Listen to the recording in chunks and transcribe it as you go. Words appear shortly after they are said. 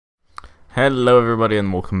Hello everybody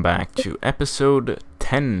and welcome back to episode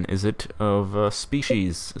 10, is it, of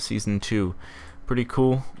Species, Season 2. Pretty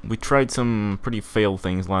cool. We tried some pretty fail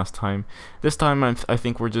things last time. This time I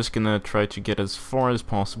think we're just gonna try to get as far as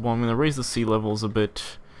possible. I'm gonna raise the sea levels a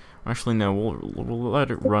bit. Actually no, we'll let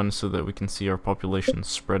it run so that we can see our population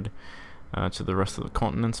spread to the rest of the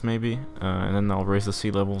continents maybe. And then I'll raise the sea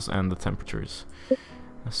levels and the temperatures.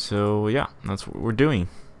 So yeah, that's what we're doing.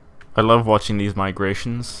 I love watching these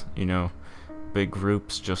migrations, you know, big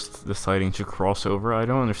groups just deciding to cross over. I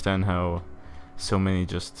don't understand how so many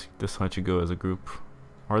just decide to go as a group.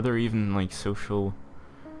 Are there even like social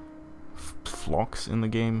flocks in the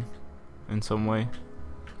game in some way?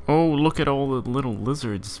 Oh, look at all the little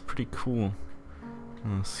lizards, pretty cool.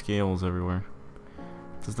 Scales everywhere.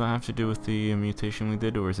 Does that have to do with the mutation we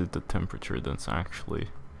did, or is it the temperature that's actually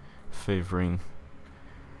favoring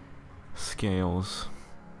scales?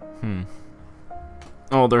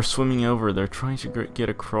 Oh, they're swimming over. They're trying to get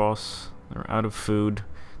across. They're out of food.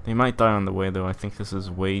 They might die on the way, though. I think this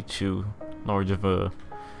is way too large of a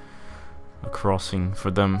crossing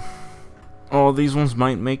for them. Oh, these ones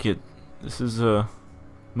might make it. This is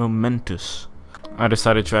momentous. I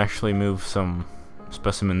decided to actually move some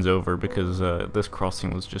specimens over because this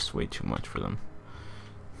crossing was just way too much for them.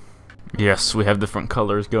 Yes, we have different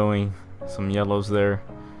colors going. Some yellows there.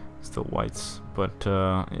 Still whites, but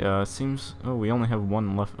yeah, it seems. Oh, we only have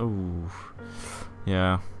one left. Oh,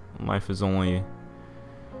 yeah, life is only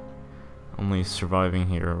surviving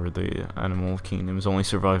here, or the animal kingdom is only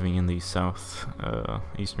surviving in the south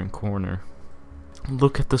eastern corner.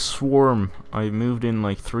 Look at the swarm. I moved in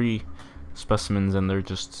like 3 specimens, and they're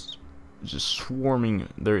just swarming.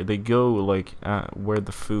 They go like where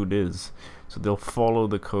the food is, so they'll follow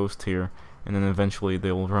the coast here, and then eventually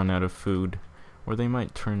they'll run out of food. Or they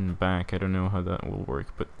might turn back. I don't know how that will work,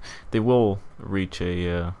 but they will reach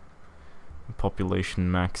a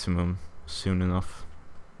population maximum soon enough.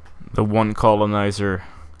 The one colonizer.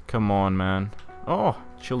 Come on, man. Oh,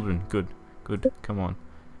 children. Good. Good. Come on.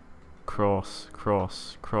 Cross,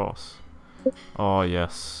 cross, cross. Oh,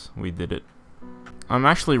 yes. We did it. I'm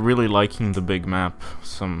actually really liking the big map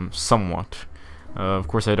somewhat. Of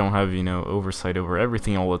course, I don't have, you know, oversight over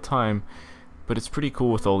everything all the time. But it's pretty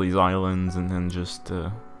cool with all these islands, and then just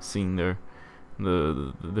seeing the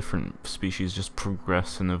different species just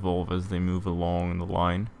progress and evolve as they move along the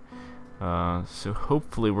line. So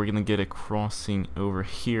hopefully we're gonna get a crossing over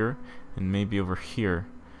here and maybe over here.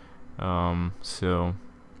 So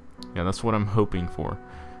yeah, that's what I'm hoping for.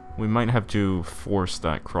 We might have to force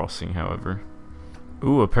that crossing, however.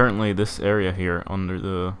 Ooh, apparently this area here under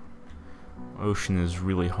the ocean is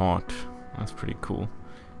really hot. That's pretty cool.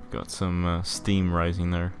 Got some steam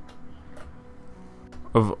rising there.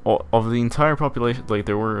 Of the entire population, like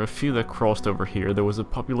there were a few that crossed over here. There was a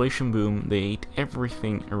population boom. They ate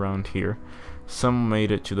everything around here. Some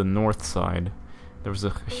made it to the north side. There was a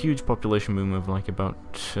huge population boom of like about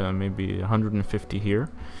maybe 150 here.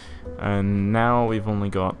 And now we've only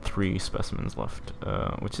got 3 specimens left,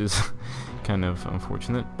 which is kind of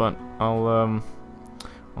unfortunate. But I'll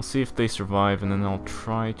see if they survive, and then I'll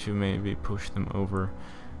try to maybe push them over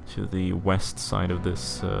to the west side of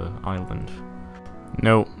this island.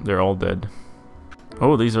 No, they're all dead.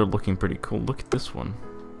 Oh, these are looking pretty cool. Look at this one.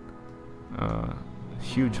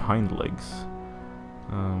 Huge hind legs.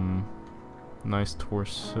 Nice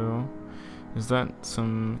torso. Is that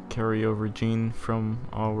some carryover gene from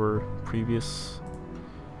our previous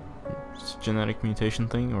genetic mutation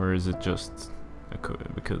thing, or is it just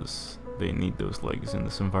because they need those legs in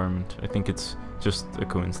this environment? I think it's just a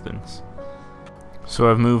coincidence. So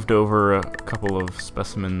I've moved over a couple of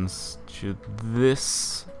specimens to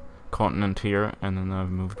this continent here, and then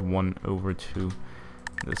I've moved one over to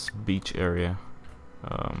this beach area,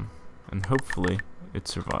 and hopefully it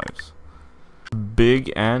survives.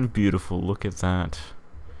 Big and beautiful, look at that.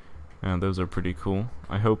 Those are pretty cool.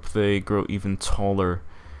 I hope they grow even taller,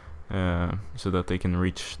 so that they can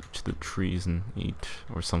reach to the trees and eat,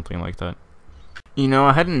 or something like that. You know,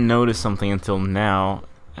 I hadn't noticed something until now,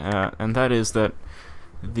 and that is that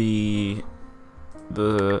the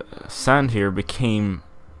sand here became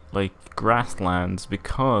like grasslands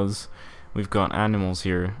because we've got animals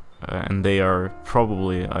here, and they are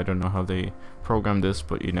probably, I don't know how they programmed this,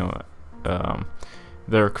 but you know,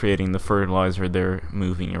 they're creating the fertilizer, they're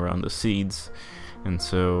moving around the seeds, and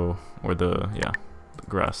so, or the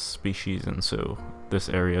grass species, and so this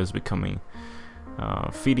area is becoming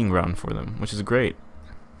feeding ground for them, which is great.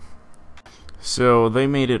 So they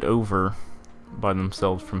made it over by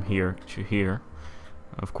themselves from here to here.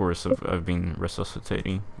 Of course, I've been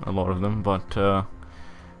resuscitating a lot of them, but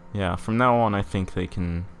yeah, from now on I think they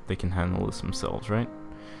can they can handle this themselves, right?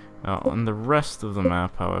 On the rest of the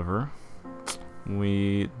map, however,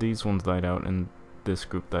 these ones died out and this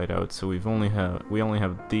group died out, so we only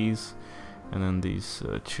have these and then these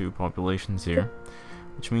two populations here,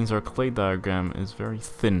 which means our clay diagram is very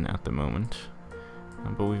thin at the moment.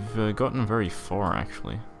 But we've gotten very far,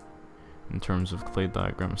 actually, in terms of clay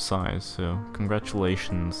diagram size, so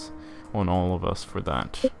congratulations on all of us for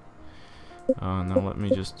that. Now let me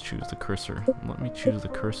just choose the cursor. Let me choose the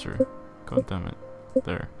cursor. God damn it.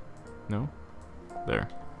 There. No? There.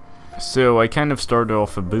 So I kind of started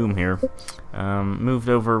off a boom here. Moved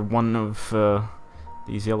over one of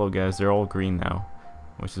these yellow guys, they're all green now,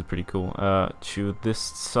 which is pretty cool, to this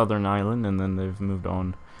southern island, and then they've moved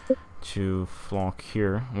on to Flock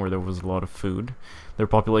here, where there was a lot of food. Their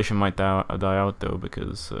population might die out though,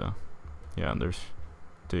 because yeah,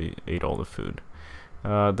 they ate all the food.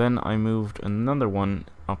 Then I moved another one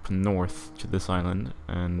up north to this island,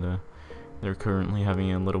 and they're currently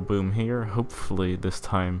having a little boom here. Hopefully this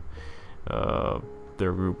time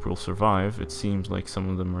their group will survive. It seems like some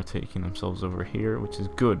of them are taking themselves over here, which is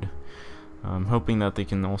good. I'm hoping that they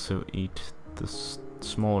can also eat the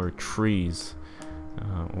smaller trees,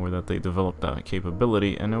 or that they develop that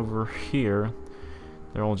capability. And over here,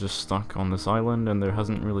 they're all just stuck on this island, and there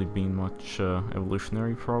hasn't really been much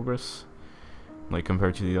evolutionary progress, like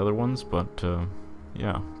compared to the other ones, but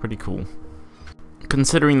yeah, pretty cool.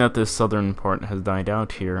 Considering that this southern part has died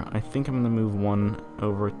out here, I think I'm gonna move one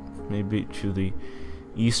over maybe to the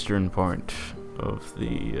eastern part of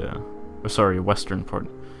the, sorry, western part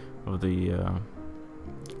of the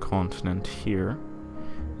continent here,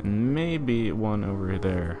 and maybe one over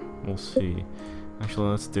there. We'll see. Actually,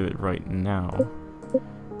 let's do it right now.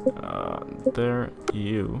 There,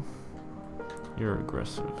 you're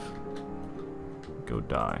aggressive. Go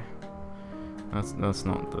die. That's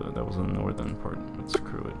not the, that was the northern part, but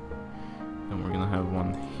screw it. Then we're gonna have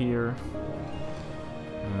one here,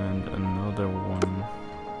 and another one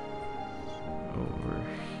over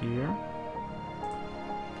here,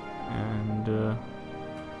 and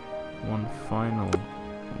one final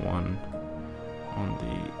one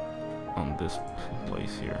on this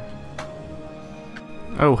place here.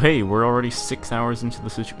 Oh hey, we're already 6 hours into the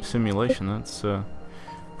simulation. That's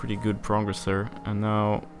pretty good progress there. And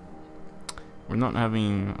now we're not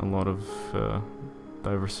having a lot of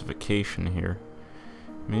diversification here.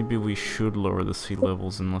 Maybe we should lower the sea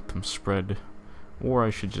levels and let them spread, or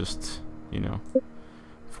I should just, you know,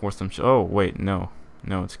 force them to— oh wait, no,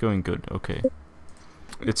 it's going good. Okay,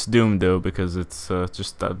 it's doomed though, because it's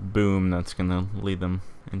just that boom that's gonna lead them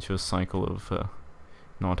into a cycle of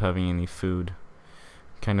not having any food,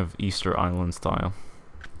 kind of Easter Island style.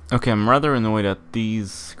 Okay, I'm rather annoyed at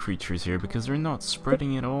these creatures here because they're not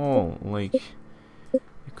spreading at all. Like, you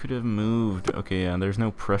could have moved. Okay, yeah, there's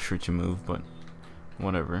no pressure to move, but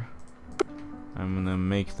whatever. I'm gonna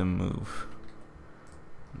make them move.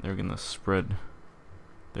 They're gonna spread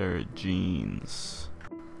their genes.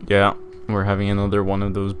 Yeah, we're having another one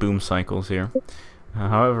of those boom cycles here.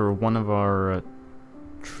 However, one of our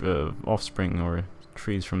offspring or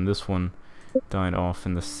trees from this one died off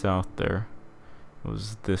in the south there. It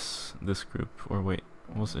was this group, or wait,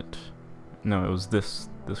 was it? No, it was this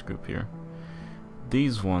group here.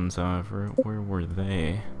 These ones, however, where were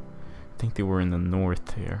they? I think they were in the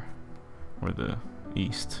north here, or the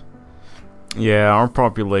east. Yeah, our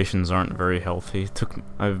populations aren't very healthy.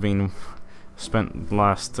 I've spent the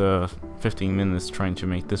last 15 minutes trying to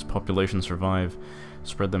make this population survive,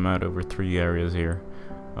 spread them out over 3 areas here.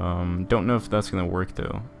 Don't know if that's gonna work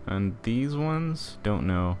though. And these ones, don't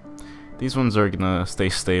know. These ones are gonna stay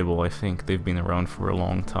stable. I think they've been around for a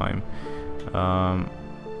long time.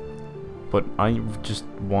 But I just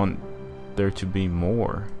want there to be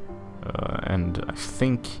more. And I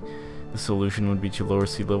think the solution would be to lower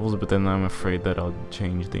sea levels, but then I'm afraid that I'll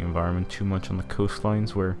change the environment too much on the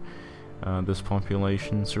coastlines where this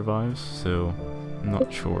population survives, so I'm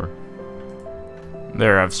not sure.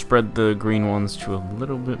 There, I've spread the green ones to a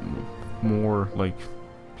little bit more, like,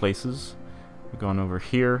 places. We've gone over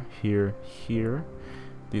here, here, here.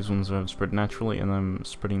 These ones have spread naturally, and I'm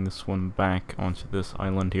spreading this one back onto this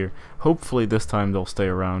island here. Hopefully this time they'll stay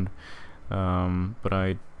around.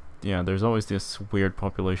 But yeah, there's always this weird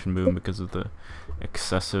population boom because of the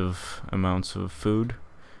excessive amounts of food,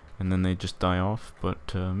 and then they just die off.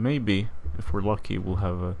 But maybe, if we're lucky, we'll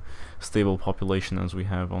have a stable population as we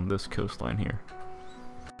have on this coastline here.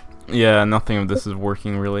 Yeah, nothing of this is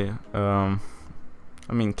working really. I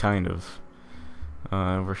mean, kind of.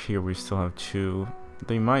 Over here we still have 2.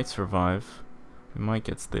 They might survive. We might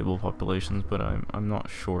get stable populations, but I'm not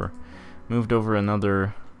sure. Moved over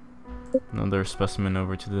another another specimen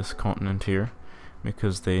over to this continent here,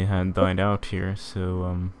 because they had died out here.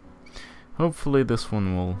 So hopefully this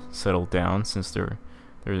one will settle down, since there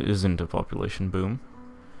isn't a population boom.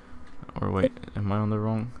 Or wait, am I on the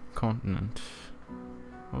wrong continent?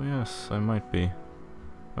 Oh yes, I might be.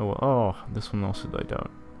 Oh, this one also died out.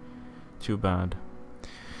 Too bad.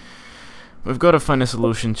 We've got to find a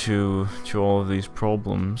solution to all of these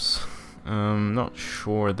problems. Not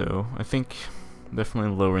sure though. I think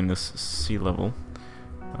definitely lowering this sea level,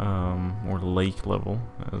 or lake level,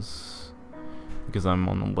 because I'm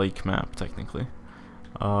on a lake map technically.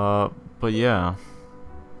 But yeah,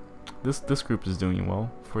 this group is doing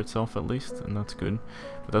well for itself at least, and that's good.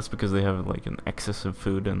 But that's because they have like an excess of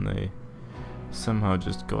food, and they somehow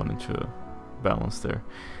just got into a balance there.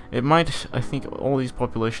 It might, I think, all these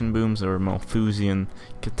population booms or Malthusian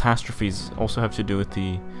catastrophes also have to do with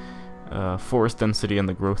the forest density and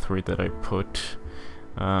the growth rate that I put.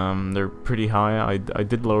 They're pretty high. I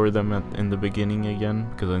did lower them in the beginning again,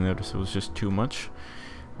 because I noticed it was just too much.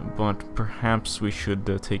 But perhaps we should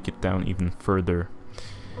take it down even further.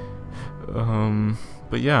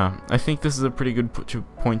 But yeah, I think this is a pretty good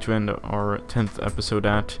point to end our 10th episode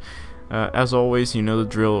at. As always, you know the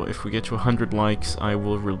drill. If we get to 100 likes, I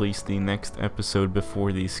will release the next episode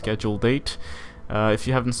before the scheduled date. If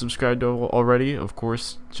you haven't subscribed already, of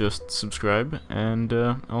course, just subscribe, and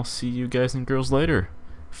I'll see you guys and girls later.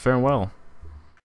 Farewell.